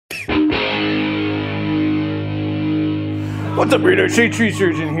What's up, Burrito? Shade Tree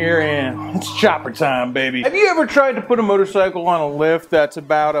Surgeon here, and it's chopper time, baby. Have you ever tried to put a motorcycle on a lift that's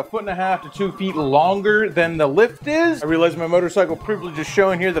about 1.5 to 2 feet longer than the lift is? I realize my motorcycle privilege is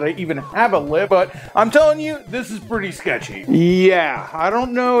showing here that I even have a lift, but I'm telling you, this is pretty sketchy. Yeah, I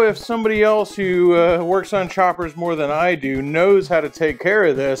don't know if somebody else who works on choppers more than I do knows how to take care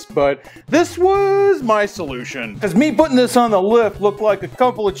of this, but this was my solution. Because me putting this on the lift looked like a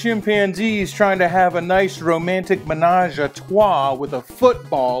couple of chimpanzees trying to have a nice romantic menage a trois with a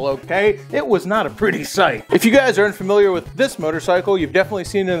football, okay? It was not a pretty sight. If you guys aren't familiar with this motorcycle, you've definitely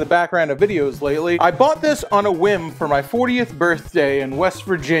seen it in the background of videos lately. I bought this on a whim for my 40th birthday in West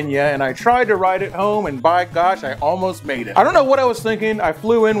Virginia, and I tried to ride it home, and by gosh, I almost made it. I don't know what I was thinking. I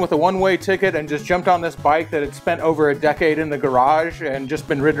flew in with a one-way ticket and just jumped on this bike that had spent over a decade in the garage and just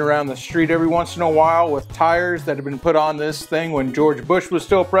been ridden around the street every once in a while with tires that had been put on this thing when George Bush was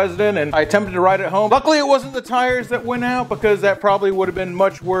still president, and I attempted to ride it home. Luckily, it wasn't the tires that went out, because that probably would have been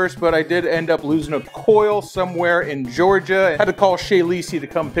much worse, but I did end up losing a coil somewhere in Georgia. I had to call Shay Lisi to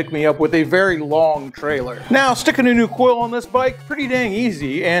come pick me up with a very long trailer. Now, sticking a new coil on this bike, pretty dang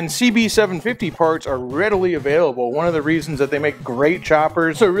easy, and CB750 parts are readily available. One of the reasons that they make great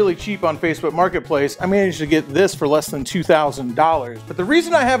choppers so really cheap on Facebook Marketplace, I managed to get this for less than $2,000. But the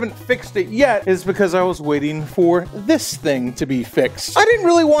reason I haven't fixed it yet is because I was waiting for this thing to be fixed. I didn't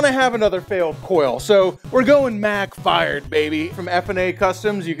really want to have another failed coil, so we're going mag fired, baby. From F&A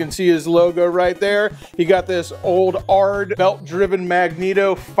Customs, you can see his logo right there. He got this old ARD belt-driven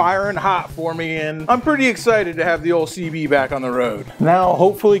magneto firing hot for me, and I'm pretty excited to have the old CB back on the road. Now,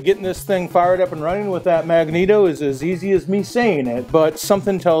 hopefully getting this thing fired up and running with that magneto is as easy as me saying it, but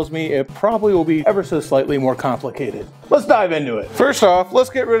something tells me it probably will be ever so slightly more complicated. Let's dive into it. First off, let's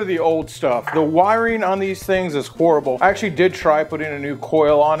get rid of the old stuff. The wiring on these things is horrible. I actually did try putting a new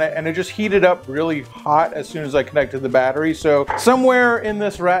coil on it, and it just heated up really hot as soon as I connected the battery. So somewhere in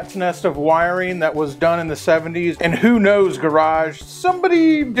this rat's nest of wiring that was done in the 70s, and who knows garage,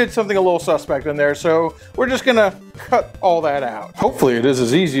 somebody did something a little suspect in there. So we're just gonna cut all that out. Hopefully it is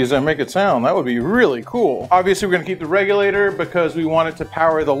as easy as I make it sound. That would be really cool. Obviously we're gonna keep the regulator because we want it to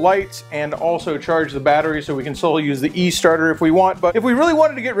power the lights and also charge the battery, so we can still use the e-starter if we want. But if we really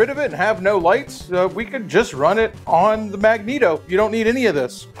wanted to get rid of it and have no lights, we could just run it on the magneto. You don't need any of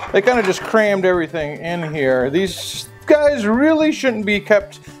this. They kind of just crammed everything in here. These guys really shouldn't be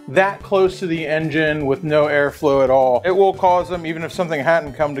kept that close to the engine with no airflow at all. It will cause them, even if something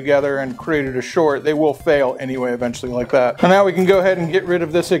hadn't come together and created a short, they will fail anyway eventually like that. And now we can go ahead and get rid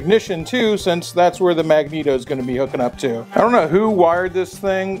of this ignition too, since that's where the magneto is going to be hooking up to. I don't know who wired this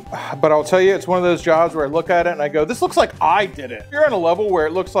thing, but I'll tell you, it's one of those jobs where I look at it and I go, this looks like I did it. If you're on a level where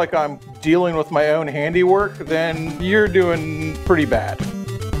it looks like I'm dealing with my own handiwork, then you're doing pretty bad.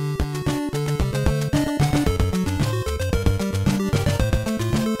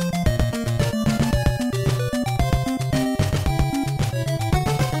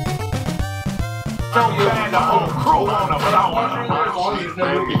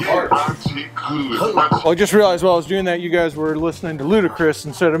 Well, I just realized while I was doing that, you guys were listening to Ludacris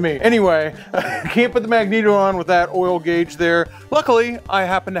instead of me. Anyway, can't put the magneto on with that oil gauge there. Luckily, I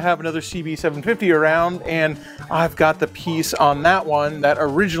happen to have another CB750 around, and I've got the piece on that one that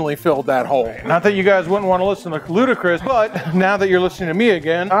originally filled that hole. Not that you guys wouldn't want to listen to Ludacris, but now that you're listening to me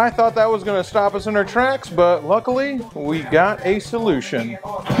again, I thought that was going to stop us in our tracks, but luckily, we got a solution.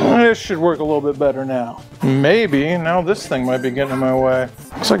 This should work a little bit better now. Maybe. Now this thing might be getting in my way.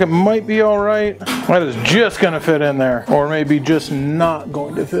 Looks like it might be all right. That is just going to fit in there. Or maybe just not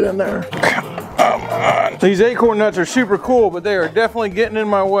going to fit in there. Come on. These acorn nuts are super cool, but they are definitely getting in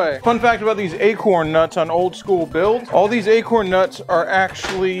my way. Fun fact about these acorn nuts on old school builds, all these acorn nuts are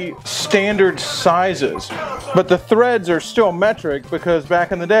actually standard sizes, but the threads are still metric because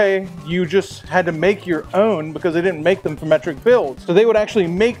back in the day, you just had to make your own because they didn't make them for metric builds. So they would actually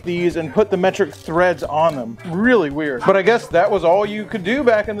make these and put the metric threads on them. Really weird. But I guess that was all you could do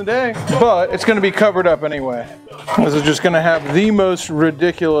back in the day. But it's going to be covered up anyway. This is just going to have the most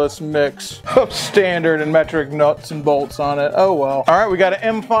ridiculous mix of standard and metric nuts and bolts on it. Oh well. All right, we got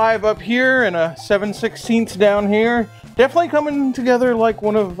an M5 up here and a 7/16 down here. Definitely coming together like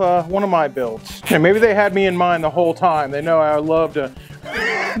one of my builds. And maybe they had me in mind the whole time. They know I love to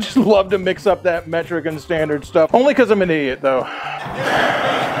just love to mix up that metric and standard stuff. Only because I'm an idiot though.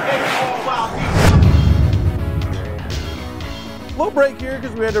 Little break here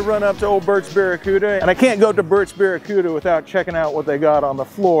because we had to run up to old Bert's Barracuda, and I can't go to Bert's Barracuda without checking out what they got on the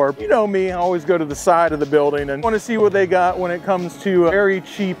floor. You know me, I always go to the side of the building and want to see what they got when it comes to very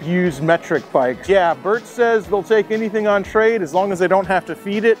cheap used metric bikes. Yeah, Bert says they'll take anything on trade as long as they don't have to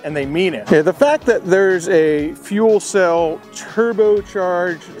feed it, and they mean it. Yeah, the fact that there's a fuel cell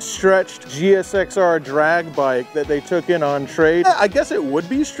turbocharged stretched GSXR drag bike that they took in on trade, I guess it would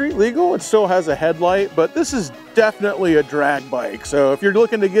be street legal. It still has a headlight, but this is definitely a drag bike. So if you're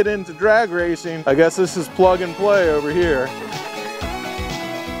looking to get into drag racing, I guess this is plug and play over here.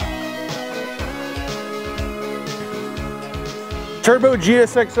 Turbo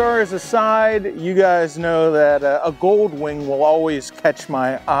GSXR aside, you guys know that a gold wing will always catch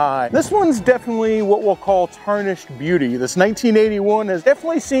my eye. This one's definitely what we'll call tarnished beauty. This 1981 has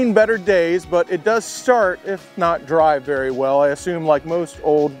definitely seen better days, but it does start, if not drive very well. I assume like most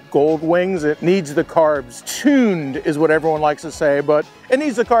old gold wings, it needs the carbs tuned is what everyone likes to say, but it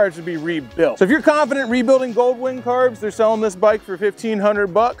needs the carbs to be rebuilt. So if you're confident rebuilding gold wing carbs, they're selling this bike for 1,500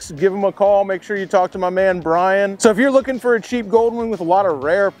 bucks. Give them a call. Make sure you talk to my man Brian. So if you're looking for a cheap gold wing with a lot of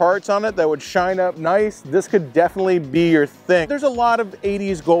rare parts on it that would shine up nice, this could definitely be your thing. There's a lot of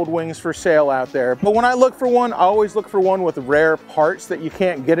 80s gold wings for sale out there, but when I look for one, I always look for one with rare parts that you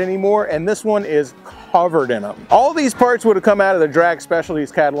can't get anymore, and this one is covered in them. All these parts would have come out of the Drag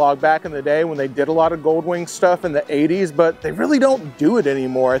Specialties catalog back in the day when they did a lot of gold wing stuff in the 80s, but they really don't do it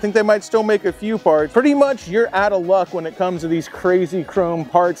anymore. I think they might still make a few parts. Pretty much you're out of luck when it comes to these crazy chrome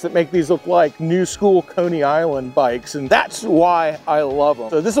parts that make these look like new school Coney Island bikes, and that's why I love them.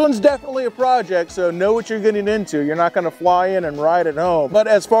 So this one's definitely a project, so know what you're getting into. You're not going to fly in and ride it home. But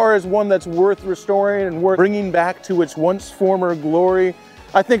as far as one that's worth restoring and worth bringing back to its once former glory,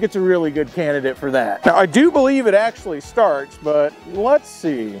 I think it's a really good candidate for that. Now, I do believe it actually starts, but let's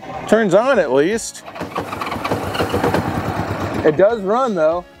see. Turns on at least. It does run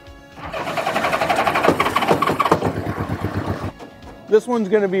though. This one's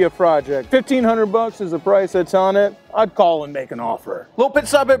gonna be a project. 1,500 bucks is the price that's on it. I'd call and make an offer. Little pit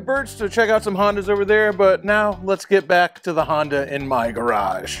stop at Bert's to check out some Hondas over there, but now let's get back to the Honda in my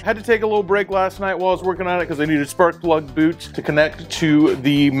garage. Had to take a little break last night while I was working on it because I needed spark plug boots to connect to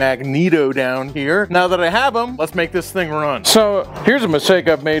the magneto down here. Now that I have them, let's make this thing run. So here's a mistake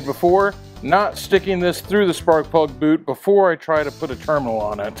I've made before. Not sticking this through the spark plug boot before I try to put a terminal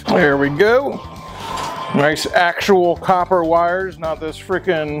on it. There we go. Nice actual copper wires, not this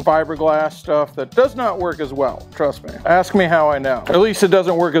freaking fiberglass stuff that does not work as well, trust me. Ask me how I know. At least it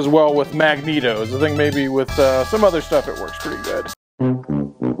doesn't work as well with magnetos. I think maybe with some other stuff it works pretty good.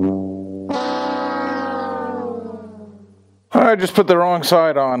 I just put the wrong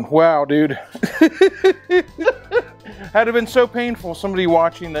side on. Wow, dude. Had it been so painful, somebody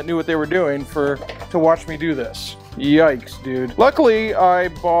watching that knew what they were doing to watch me do this. Yikes, dude. Luckily, I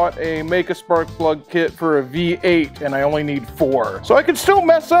bought a make a spark plug kit for a V8 and I only need 4. So I could still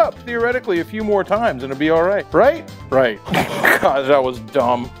mess up, theoretically, a few more times and it'd be all right. Right? Right. God, that was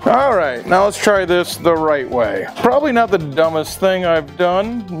dumb. All right, now let's try this the right way. Probably not the dumbest thing I've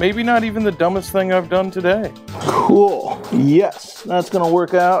done. Maybe not even the dumbest thing I've done today. Cool. Yes, that's gonna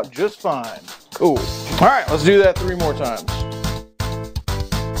work out just fine. Cool. All right, let's do that 3 more times.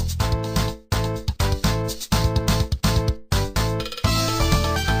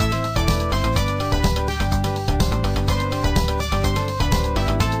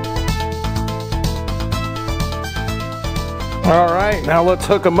 All right, now let's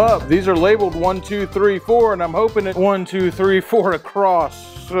hook them up. These are labeled 1, 2, 3, 4, and I'm hoping it's 1, 2, 3, 4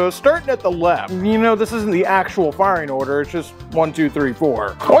 across. So starting at the left. You know, this isn't the actual firing order, it's just 1, 2, 3,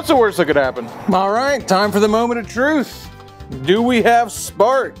 4. What's the worst that could happen? All right, time for the moment of truth. Do we have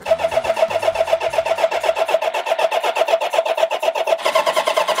spark?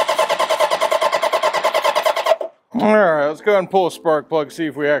 All right, let's go ahead and pull a spark plug, see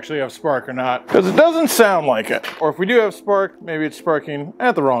if we actually have spark or not. Because it doesn't sound like it. Or if we do have spark, maybe it's sparking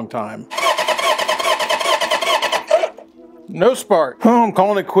at the wrong time. No spark. Oh, I'm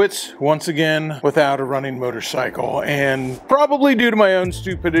calling it quits once again without a running motorcycle, and probably due to my own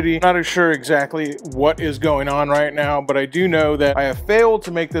stupidity. Not sure exactly what is going on right now, but I do know that I have failed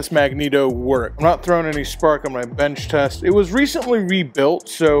to make this magneto work. I'm not throwing any spark on my bench test. It was recently rebuilt,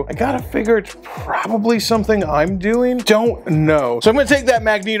 so I gotta figure it's probably something I'm doing. Don't know. So I'm gonna take that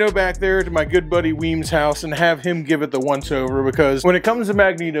magneto back there to my good buddy Weem's house and have him give it the once over, because when it comes to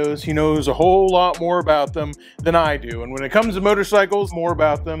magnetos, he knows a whole lot more about them than I do. And when it comes comes to motorcycles, more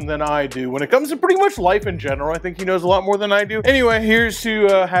about them than I do. When it comes to pretty much life in general, I think he knows a lot more than I do. Anyway, here's to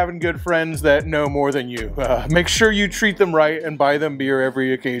having good friends that know more than you. Make sure you treat them right and buy them beer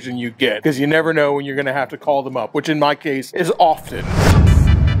every occasion you get, because you never know when you're gonna have to call them up, which in my case is often.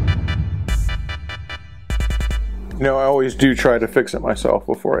 You know, I always do try to fix it myself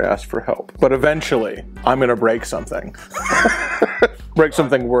before I ask for help, but eventually I'm gonna break something. Break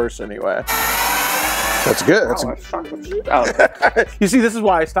something worse anyway. That's good. That's You see, this is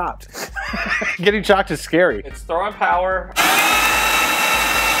why I stopped. Getting shocked is scary. It's throwing power.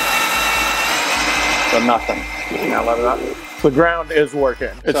 So nothing. Now let it up. The ground is working.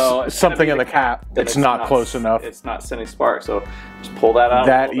 It's so something in the cap. It's not close enough. It's not sending spark, so just pull that out.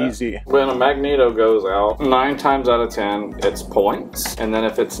 That easy. When a magneto goes out, 9 times out of 10, it's points. And then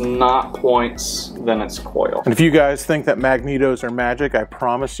if it's not points, then it's coil. And if you guys think that magnetos are magic, I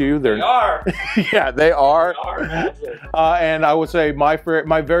promise you They are. Yeah, they are. They are magic. And I would say my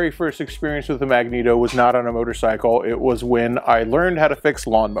very first experience with a magneto was not on a motorcycle. It was when I learned how to fix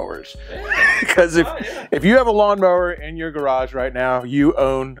lawnmowers. Because if you have a lawnmower in your garage right now, you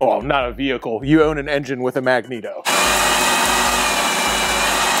own, well, not a vehicle, you own an engine with a magneto.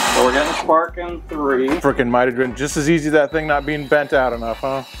 So we're getting spark in 3. Frickin' might have been just as easy that thing not being bent out enough,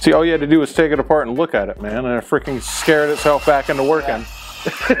 huh? See, all you had to do was take it apart and look at it, man, and it frickin' scared itself back into working.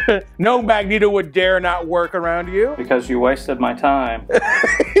 Yeah. No magneto would dare not work around you. Because you wasted my time.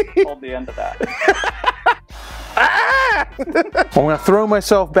 Hold the end of that. I'm gonna throw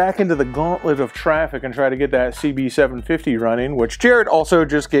myself back into the gauntlet of traffic and try to get that CB750 running, which Jared also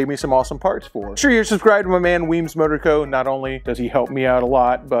just gave me some awesome parts for. Make sure you're subscribed to my man Weems Motor Co. Not only does he help me out a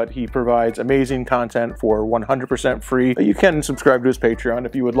lot, but he provides amazing content for 100% free. You can subscribe to his Patreon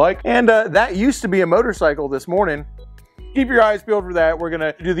if you would like. And that used to be a motorcycle this morning. Keep your eyes peeled for that. We're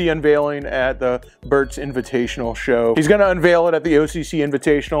gonna do the unveiling at the Berts Invitational show. He's gonna unveil it at the OCC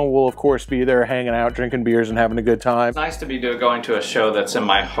Invitational. We'll of course be there hanging out, drinking beers and having a good time. It's nice to be going to a show that's in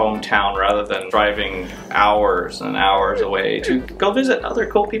my hometown rather than driving hours and hours away to go visit other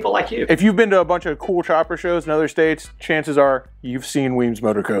cool people like you. If you've been to a bunch of cool chopper shows in other states, chances are you've seen Weems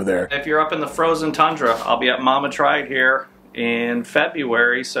Motor Co. there. If you're up in the frozen tundra, I'll be at Mama Tried here in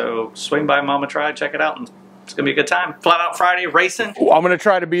February, so swing by Mama Tried, check it out, and it's gonna be a good time. Flat Out Friday racing. Ooh, I'm gonna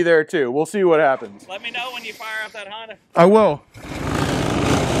try to be there too. We'll see what happens. Let me know when you fire up that Honda. I will.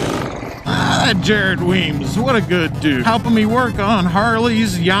 That Jared Weems, what a good dude. Helping me work on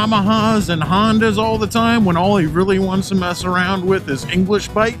Harleys, Yamahas, and Hondas all the time when all he really wants to mess around with is English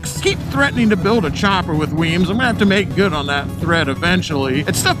bikes. Keep threatening to build a chopper with Weems. I'm gonna have to make good on that threat eventually.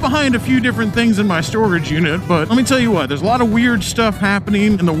 It's stuff behind a few different things in my storage unit, but let me tell you what, there's a lot of weird stuff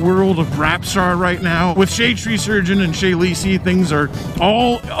happening in the world of Rapstar right now. With Shade Tree Surgeon and Shay Lisi, things are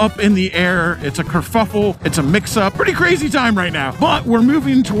all up in the air. It's a kerfuffle, it's a mix-up. Pretty crazy time right now, but we're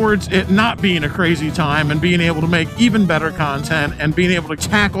moving towards it not being a crazy time and being able to make even better content and being able to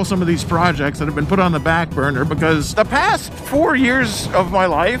tackle some of these projects that have been put on the back burner, because the past 4 years of my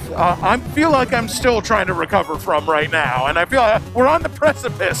life, I feel like I'm still trying to recover from right now, and I feel like we're on the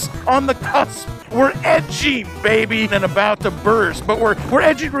precipice, on the cusp. We're edging, baby, and about to burst, but we're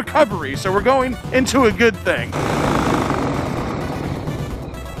edging recovery, so we're going into a good thing.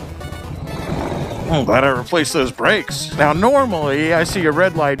 I'm glad I replaced those brakes. Now, normally, I see a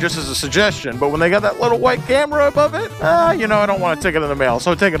red light just as a suggestion, but when they got that little white camera above it, you know, I don't want to take it in the mail,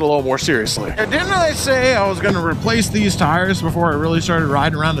 so I take it a little more seriously. Didn't I say I was going to replace these tires before I really started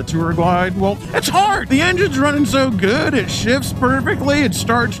riding around the Tour Glide? Well, it's hard. The engine's running so good, it shifts perfectly, it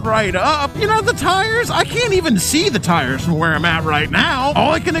starts right up. You know, the tires, I can't even see the tires from where I'm at right now.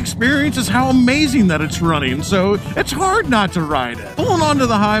 All I can experience is how amazing that it's running, so it's hard not to ride it. Pulling onto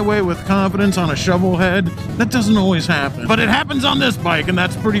the highway with confidence on a shovel head, that doesn't always happen. But it happens on this bike, and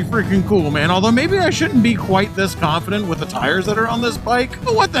that's pretty freaking cool, man. Although maybe I shouldn't be quite this confident with the tires that are on this bike.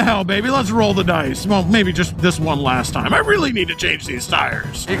 But what the hell, baby? Let's roll the dice. Well, maybe just this one last time. I really need to change these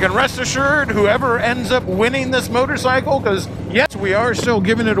tires. You can rest assured, whoever ends up winning this motorcycle, because yes, we are still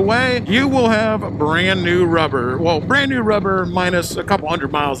giving it away, you will have brand new rubber. Well, brand new rubber minus a couple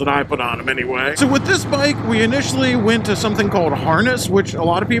 100 miles that I put on them anyway. So with this bike, we initially went to something called Harness, which a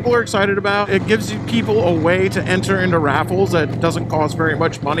lot of people are excited about. It gives people a way to enter into raffles that doesn't cost very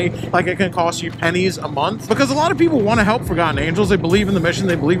much money. Like, it can cost you pennies a month, because a lot of people want to help Forgotten Angels. They believe in the mission,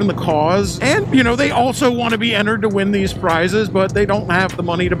 they believe in the cause, and you know, they also want to be entered to win these prizes, but they don't have the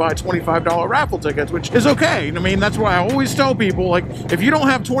money to buy $25 raffle tickets, which is okay. I mean, that's why I always tell people, like, if you don't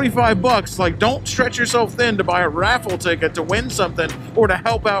have 25 bucks, like, don't stretch yourself thin to buy a raffle ticket to win something or to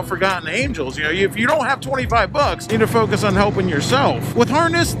help out Forgotten Angels. You know, if you don't have 25 bucks, you need to focus on helping yourself. With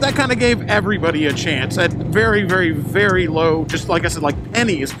Harness, that kind of gave everybody everybody a chance at very, very, very low, just like I said, like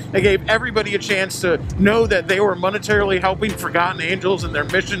pennies. They gave everybody a chance to know that they were monetarily helping Forgotten Angels in their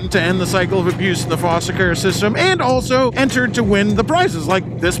mission to end the cycle of abuse in the foster care system, and also entered to win the prizes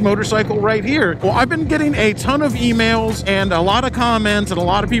like this motorcycle right here. Well, I've been getting a ton of emails and a lot of comments and a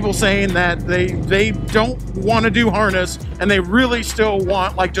lot of people saying that they don't want to do harness and they really still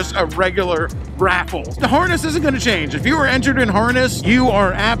want like just a regular raffle. The harness isn't going to change. If you are entered in harness, you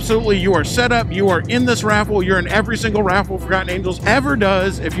are set up, you are in this raffle, you're in every single raffle Forgotten Angels ever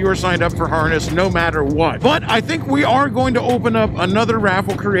does if you are signed up for harness, no matter what. But I think we are going to open up another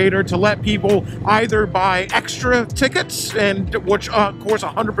raffle creator to let people either buy extra tickets, and which of course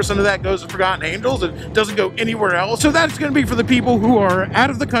 100% of that goes to Forgotten Angels, it doesn't go anywhere else. So that's going to be for the people who are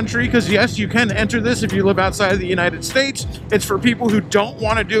out of the country, because yes, you can enter this if you live outside of the United States. It's for people who don't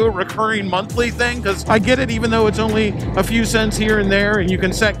want to do a recurring monthly thing, because I get it, even though it's only a few cents here and there and you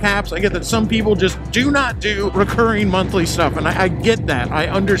can set caps, I get that some people just do not do recurring monthly stuff, and I get that, I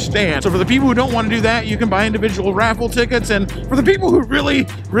understand. So for the people who don't want to do that, you can buy individual raffle tickets, and for the people who really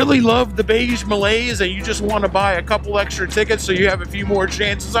love the beige malaise and you just want to buy a couple extra tickets so you have a few more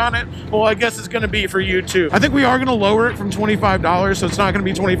chances on it, well, I guess it's going to be for you too. I think we are going to lower it from $25, so it's not going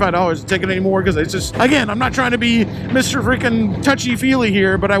to be $25 a ticket anymore, because it's just, again, I'm not trying to be Mr. freaking touchy-feely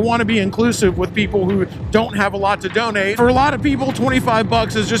here, but I want to be inclusive with people who don't have a lot to donate. For a lot of people, 25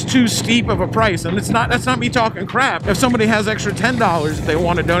 bucks is just too steep of a price, and that's not me talking crap. If somebody has extra $10 that they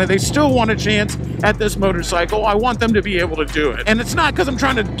want to donate, they still want a chance at this motorcycle. I want them to be able to do it. And it's not because I'm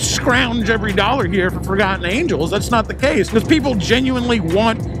trying to scrounge every dollar here for Forgotten Angels. That's not the case, because people genuinely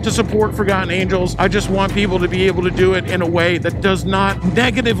want to support Forgotten Angels. I just want people to be able to do it in a way that does not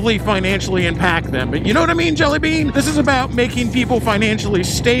negatively financially impact them. But you know what I mean, Jelly Bean? This is about making people financially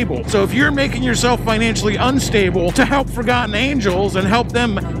stable. So if you're making yourself financially unstable to help Forgotten Angels and help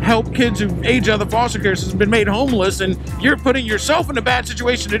them help kids who age out of the foster care system, been made homeless, and you're putting yourself in a bad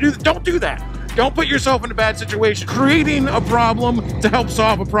situation to do that, don't do that. Don't put yourself in a bad situation, creating a problem to help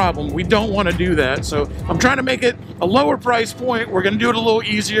solve a problem. We don't want to do that. So I'm trying to make it a lower price point. We're going to do it a little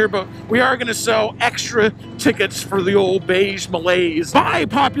easier, but we are going to sell extra tickets for the old beige malaise by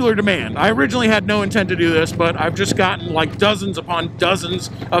popular demand. I originally had no intent to do this, but I've just gotten like dozens upon dozens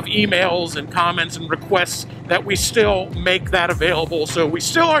of emails and comments and requests that we still make that available. So we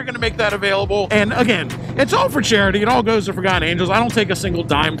still are going to make that available. And again, it's all for charity. It all goes to Forgotten Angels. I don't take a single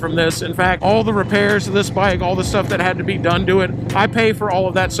dime from this. In fact, all the repairs to this bike, all the stuff that had to be done to it, I pay for all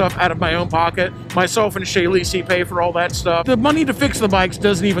of that stuff out of my own pocket. Myself and Shay Lisi pay for all that stuff. The money to fix the bikes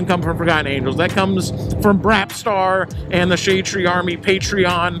doesn't even come from Forgotten Angels. That comes from Brapstar and the Shade Tree Army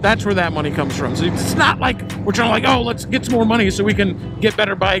Patreon. That's where that money comes from. So it's not like we're trying to like, oh, let's get some more money so we can get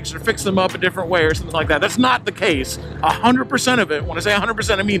better bikes or fix them up a different way or something like that. That's not the case. 100% of it, when I say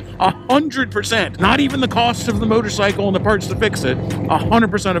 100%, I mean 100%. Not even the cost of the motorcycle and the parts to fix it.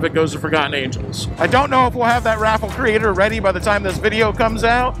 100% of it goes to Forgotten Angels. I don't know if we'll have that raffle creator ready by the time this video comes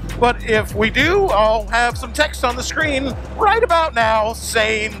out, but if we do, I'll have some text on the screen right about now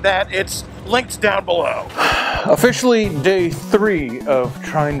saying that it's linked down below. Officially day 3 of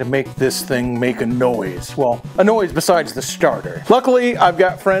trying to make this thing make a noise. Well, a noise besides the starter. Luckily, I've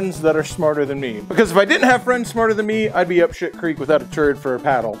got friends that are smarter than me. Because if I didn't have friends smarter than me, I'd be up shit creek without a turd for a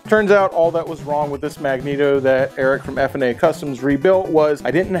paddle. Turns out all that was wrong with this magneto that Eric from F&A Customs rebuilt was I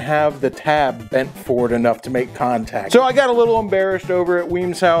didn't have the tab bent forward enough to make contact. So I got a little embarrassed over at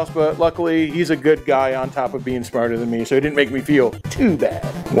Weem's house, but luckily he's a good guy on top of being smarter than me, so he didn't make me feel too bad.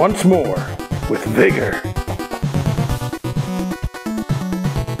 Once more, with vigor.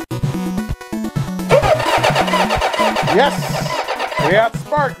 Yes! We got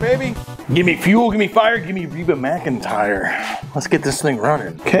spark, baby! Give me fuel, give me fire, give me Reba McEntire. Let's get this thing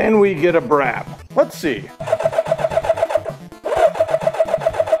running. Can we get a brap? Let's see.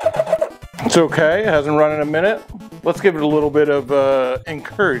 It's okay, it hasn't run in a minute. Let's give it a little bit of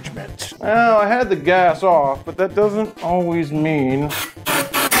encouragement. Well, I had the gas off, but that doesn't always mean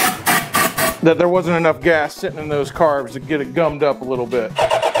that there wasn't enough gas sitting in those carbs to get it gummed up a little bit.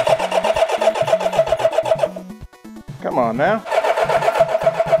 Come on now.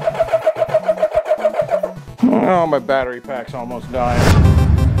 Oh, my battery pack's almost dying.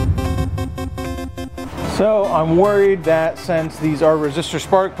 So I'm worried that since these are resistor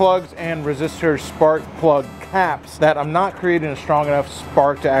spark plugs and resistor spark plug caps, that I'm not creating a strong enough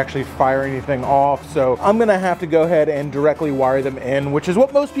spark to actually fire anything off. So I'm gonna have to go ahead and directly wire them in, which is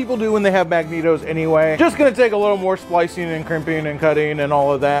what most people do when they have magnetos anyway. Just gonna take a little more splicing and crimping and cutting and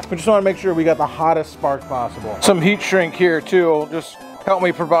all of that. We just wanna make sure we got the hottest spark possible. Some heat shrink here too will just help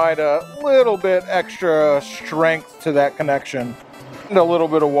me provide a little bit extra strength to that connection. and a little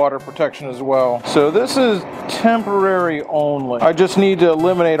bit of water protection as well. So this is temporary only. I just need to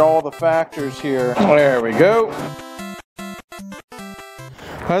eliminate all the factors here. There we go.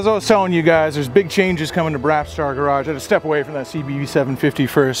 As I was telling you guys, there's big changes coming to Brapstar Garage. I had to step away from that CB 750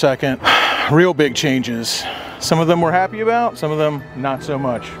 for a second. Real big changes. Some of them we're happy about, some of them not so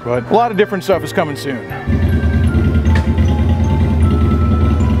much. But a lot of different stuff is coming soon.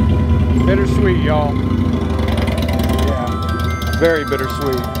 Bittersweet, y'all. Yeah, very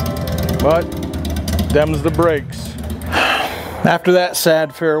bittersweet. But them's the breaks. After that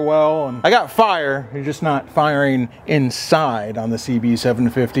sad farewell, and I got fire, you're just not firing inside on the CB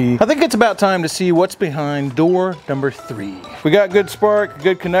 750. I think it's about time to see what's behind door number 3. We got good spark,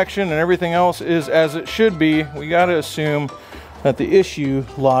 good connection, and everything else is as it should be. We gotta assume that the issue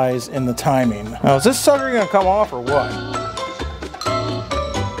lies in the timing. Now, is this sucker gonna come off or what?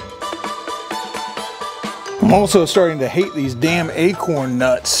 I'm also starting to hate these damn acorn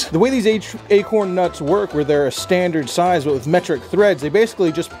nuts. The way these acorn nuts work, where they're a standard size but with metric threads, they basically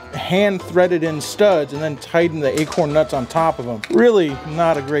just hand threaded in studs and then tighten the acorn nuts on top of them. Really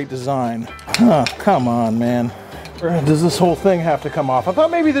not a great design. Oh, come on, man. Does this whole thing have to come off? I thought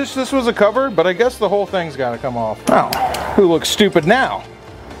maybe this was a cover, but I guess the whole thing's got to come off. Oh, who looks stupid now?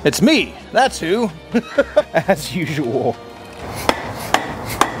 It's me. That's who. As usual.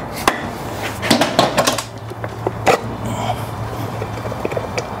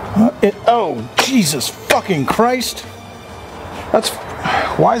 Oh, Jesus fucking Christ.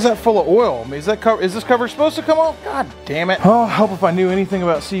 Why is that full of oil? I mean, is this cover supposed to come off? God damn it. Oh, help if I knew anything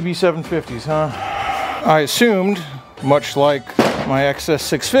about CB 750s, huh? I assumed, much like my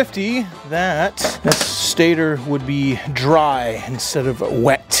XS650, that this stator would be dry instead of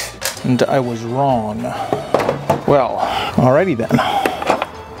wet. And I was wrong. Well, alrighty then.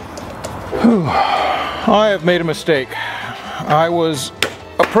 Whew. I have made a mistake. I was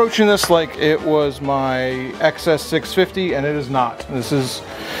approaching this like it was my XS650, and it is not. This is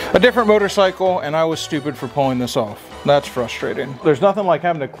a different motorcycle, and I was stupid for pulling this off. That's frustrating. There's nothing like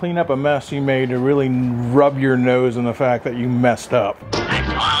having to clean up a mess you made to really rub your nose in the fact that you messed up. That's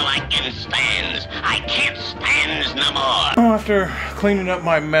all I can stand. I can't stand no more. Well, after cleaning up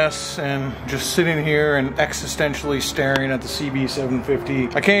my mess and just sitting here and existentially staring at the CB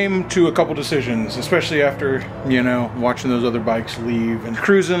 750, I came to a couple decisions, especially after, you know, watching those other bikes leave and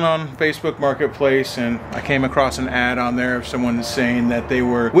cruising on Facebook Marketplace, and I came across an ad on there of someone saying that they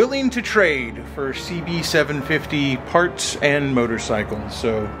were willing to trade for CB 750 parts and motorcycles.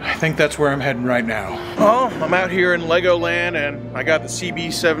 So I think that's where I'm heading right now. Oh, I'm out here in Legoland, and I got the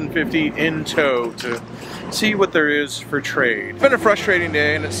CB 750 in tow to see what there is for trade. It's been a frustrating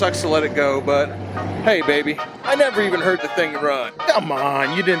day, and it sucks to let it go, but hey baby, I never even heard the thing run. Come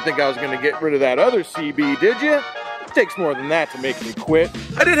on, you didn't think I was gonna get rid of that other CB, did you? It takes more than that to make me quit.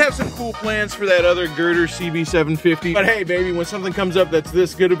 I did have some cool plans for that other girder CB 750, but hey baby, when something comes up that's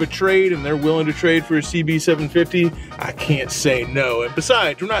this good of a trade and they're willing to trade for a CB 750, I can't say no. And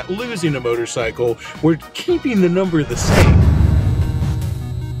besides, we're not losing a motorcycle, we're keeping the number the same.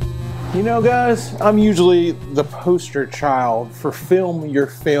 You know guys, I'm usually the poster child for film your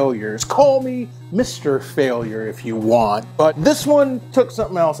failures. Call me Mr. Failure if you want, but this one took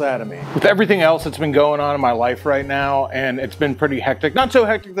something else out of me. With everything else that's been going on in my life right now, and it's been pretty hectic. Not so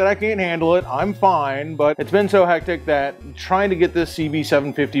hectic that I can't handle it, I'm fine, but it's been so hectic that trying to get this CB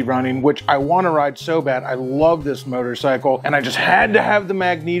 750 running, which I want to ride so bad, I love this motorcycle, and I just had to have the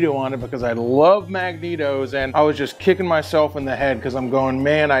magneto on it because I love magnetos, and I was just kicking myself in the head because I'm going,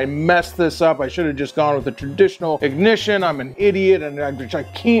 man, I messed this up. I should have just gone with the traditional ignition. I'm an idiot, and I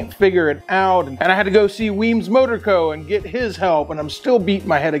can't figure it out. And I had to go see Weems Motor Co. and get his help, and I'm still beating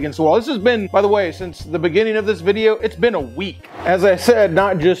my head against the wall. This has been, by the way, since the beginning of this video, it's been a week. As I said,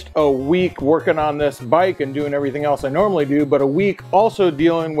 not just a week working on this bike and doing everything else I normally do, but a week also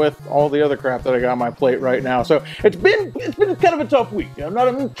dealing with all the other crap that I got on my plate right now. So it's been kind of a tough week.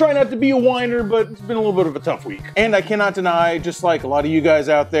 I'm trying not to be a whiner, but it's been a little bit of a tough week. And I cannot deny, just like a lot of you guys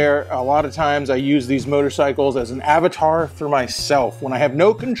out there, a lot of times I use these motorcycles as an avatar for myself when I have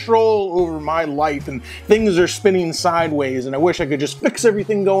no control over my life and things are spinning sideways and I wish I could just fix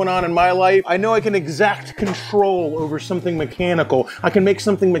everything going on in my life. I know I can exact control over something mechanical. I can make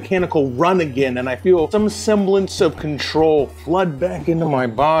something mechanical run again, and I feel some semblance of control flood back into my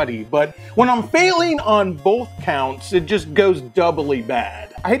body. But when I'm failing on both counts, it just goes doubly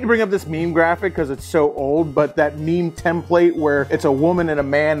bad. I hate to bring up this meme graphic because it's so old, but that meme template where it's a woman and a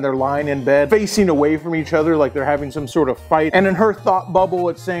man, they're lying in bed, facing away from each other like they're having some sort of fight. And in her thought bubble,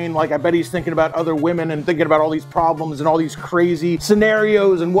 it's saying like, I bet he's thinking about other women and thinking about all these problems and all these crazy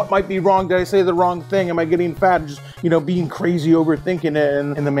scenarios and what might be wrong. Did I say the wrong thing? Am I getting fat? Just, you know, being crazy overthinking it.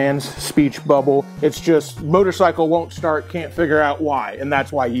 And in the man's speech bubble, it's just motorcycle won't start, can't figure out why. And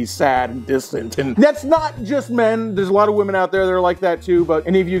that's why he's sad and distant. And that's not just men. There's a lot of women out there that are like that too. But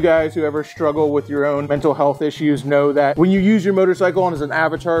any of you guys who ever struggle with your own mental health issues know that when you use your motorcycle as an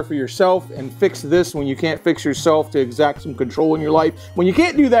avatar for yourself and fix this when you can't fix yourself to exact some control in your life, when you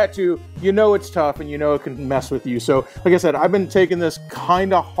can't do that too, you know it's tough and you know it can mess with you. So like I said, I've been taking this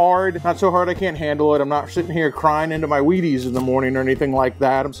kind of hard, not so hard I can't handle it. I'm not sitting here crying into my Wheaties in the morning or anything like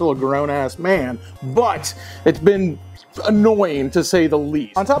that. I'm still a grown-ass man, but it's been annoying to say the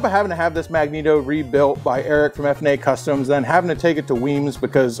least. On top of having to have this Magneto rebuilt by Eric from FNA Customs, then having to take it to Weems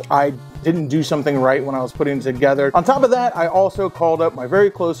because I didn't do something right when I was putting it together. On top of that, I also called up my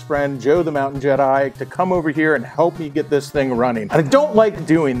very close friend, Joe the Mountain Jedi, to come over here and help me get this thing running. And I don't like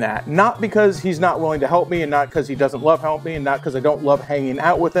doing that. Not because he's not willing to help me and not because he doesn't love helping me and not because I don't love hanging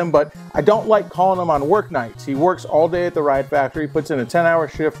out with him, but I don't like calling him on work nights. He works all day at the ride factory, puts in a 10-hour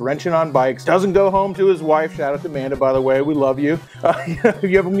shift, wrenching on bikes, doesn't go home to his wife. Shout out to Amanda, by the way, we love you. If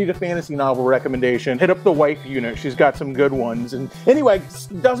you ever need a fantasy novel recommendation, hit up the wife unit. She's got some good ones. And anyway,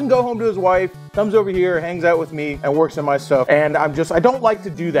 doesn't go home to his wife, comes over here, hangs out with me, and works on my stuff. And I don't like to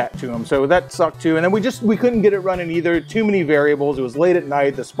do that to him. So that sucked too. And then we couldn't get it running either. Too many variables. It was late at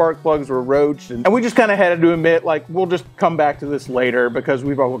night. The spark plugs were roached. And we just kind of had to admit, like, we'll just come back to this later because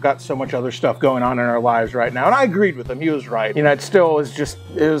we've all got so much other stuff going on in our lives right now. And I agreed with him. He was right. You know, it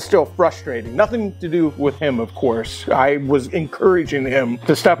was still frustrating. Nothing to do with him, of course. I was encouraging him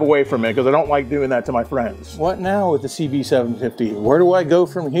to step away from it because I don't like doing that to my friends. What now with the CB750? Where do I go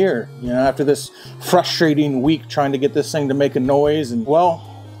from here? You know, after this frustrating week trying to get this thing to make a noise, and well,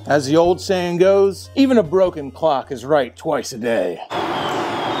 as the old saying goes, even a broken clock is right twice a day.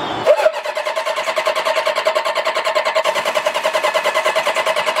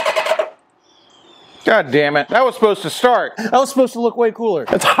 God damn it. That was supposed to start. That was supposed to look way cooler.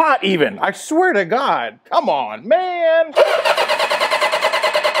 It's hot even. I swear to God. Come on, man.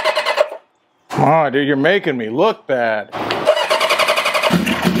 Come on, dude, you're making me look bad.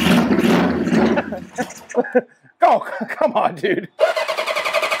 Oh, come on, dude.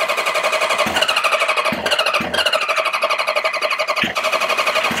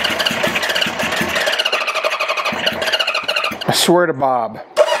 I swear to Bob.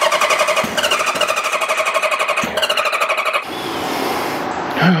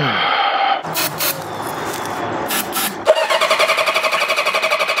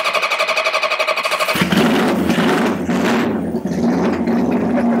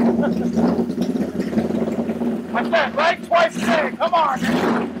 I said right twice a day. Come on.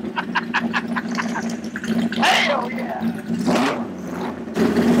 Hell yeah.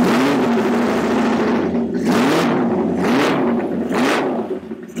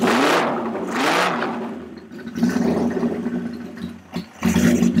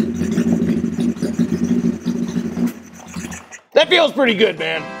 That feels pretty good,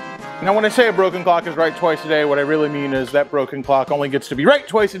 man. Now, when I say a broken clock is right twice a day, what I really mean is that broken clock only gets to be right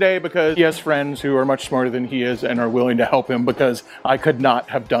twice a day because he has friends who are much smarter than he is and are willing to help him, because I could not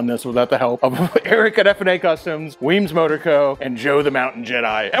have done this without the help of Eric at FNA Customs, Weems Motor Co., and Joe the Mountain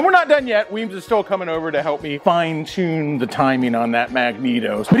Jedi. And we're not done yet. Weems is still coming over to help me fine-tune the timing on that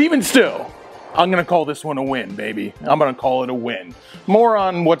Magneto. But even still, I'm gonna call this one a win, baby. I'm gonna call it a win. More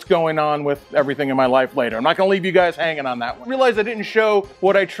on what's going on with everything in my life later. I'm not gonna leave you guys hanging on that one. I realize I didn't show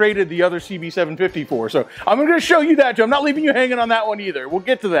what I traded the other CB750 for, so I'm gonna show you that too. I'm not leaving you hanging on that one either. We'll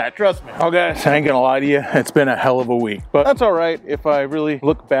get to that, trust me. Oh guys, I ain't gonna lie to you, it's been a hell of a week. But that's all right if I really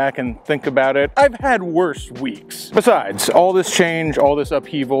look back and think about it. I've had worse weeks. Besides, all this change, all this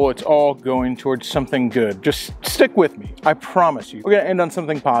upheaval, it's all going towards something good. Just stick with me, I promise you. We're gonna end on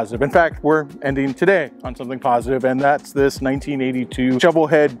something positive. In fact, we're ending today on something positive, and that's this 1982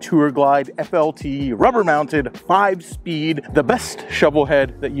 Shovelhead Tour Glide FLT rubber mounted 5-speed, the best shovel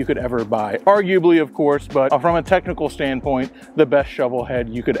head that you could ever buy. Arguably, of course, but from a technical standpoint, the best shovel head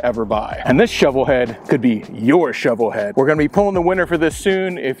you could ever buy. And this shovel head could be your shovel head. We're gonna be pulling the winner for this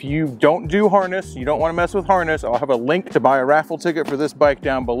soon. If you don't do harness, you don't wanna mess with harness, I'll have a link to buy a raffle ticket for this bike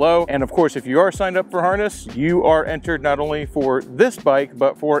down below. And of course, if you are signed up for harness, you are entered not only for this bike,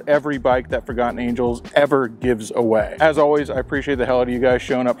 but for every bike that Forgotten Angels ever gives away. As always, I appreciate the hell out of you guys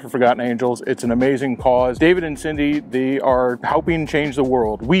showing up for Forgotten Angels. It's an amazing cause. David and Cindy, they are helping change the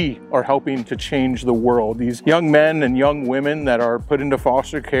world. We are helping to change the world. These young men and young women that are put into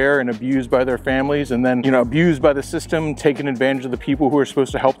foster care and abused by their families, and then, you know, abused by the system, taking advantage of the people who are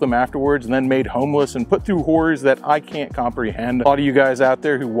supposed to help them afterwards, and then made homeless and put through horrors that I can't comprehend. A lot of you guys out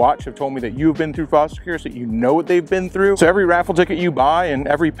there who watch have told me that you've been through foster care, so you know what they've been through. So every raffle ticket you buy and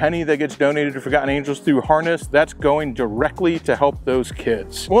every penny that gets donated to Forgotten Angels through Harness, that's going directly to help those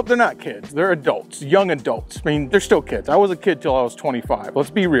kids. Well, they're not kids, they're adults, young adults. I mean, they're still kids. I was a kid till I was 25. Let's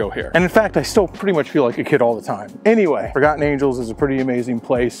be real here. And in fact, I still pretty much feel like a kid all the time. Anyway, Forgotten Angels is a pretty amazing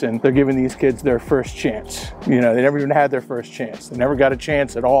place, and they're giving these kids their first chance. You know, they never even had their first chance. They never got a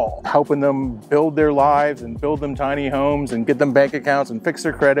chance at all. Helping them build their lives and build them tiny homes and get them bank accounts and fix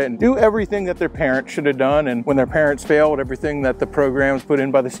their credit and do everything that their parents should have done. And when their parents failed, everything that the programs put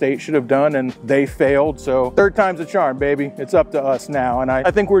in by the state should have done, and they failed. So third time's a charm, baby. It's up to us now. And I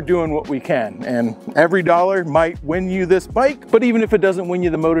think we're doing what we can. And every dollar might win you this bike, but even if it doesn't win you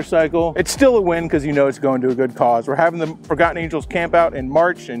the motorcycle, it's still a win because you know it's going to a good cause. We're having the Forgotten Angels camp out in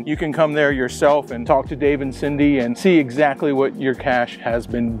March, and you can come there yourself and talk to Dave and Cindy and see exactly what your cash has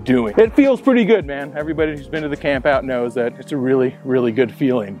been doing. It feels pretty good, man. Everybody who's been to the camp out knows that it's a really, really good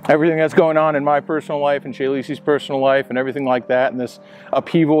feeling. Everything that's going on in my personal life and Shaylee's personal life and everything like that, and this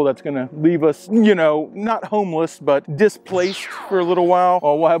upheaval that's gonna leave us, you know, not homeless, but displaced for a little while.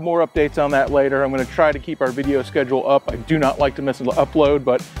 Well, we'll have more updates on that later. I'm gonna try to keep our video schedule up. I do not like to miss an upload,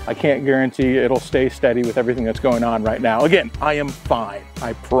 but I can't guarantee it'll stay steady with everything that's going on right now. Again, I am fine.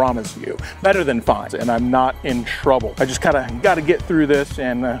 I promise you. Better than fine. And I'm not in trouble. I just gotta get through this,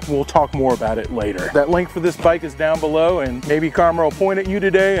 and we'll talk more about it later. That link for this bike is down below, and maybe Karma will point at you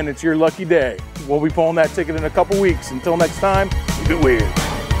today and it's your lucky day. We'll be pulling that ticket in a couple weeks. Until next time, keep it weird.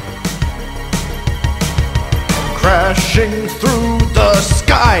 Crashing through the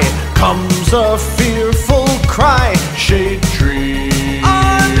sky comes a fearful cry. Shade tree,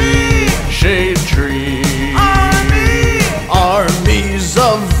 army. Shade tree, army. Armies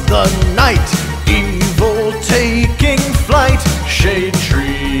of the night, evil taking flight. Shade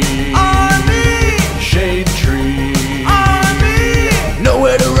tree, army. Shade tree, army.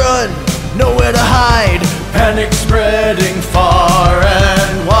 Nowhere to run, nowhere to hide. Panic spreading far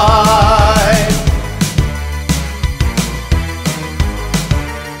and wide.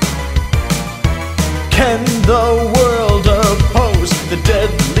 Can the world oppose the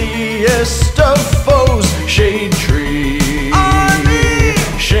deadliest of foes? Shade tree, army.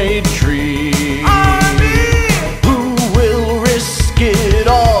 Shade tree, army. Who will risk it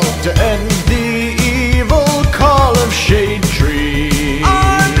all to end the evil call of Shade tree,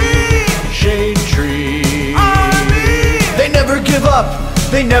 army. Shade tree, army. They never give up,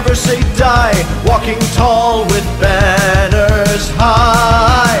 they never say die, walking tall with banners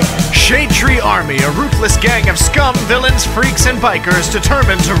high. Shade Tree Army, a ruthless gang of scum, villains, freaks, and bikers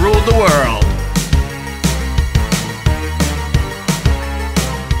determined to rule the world.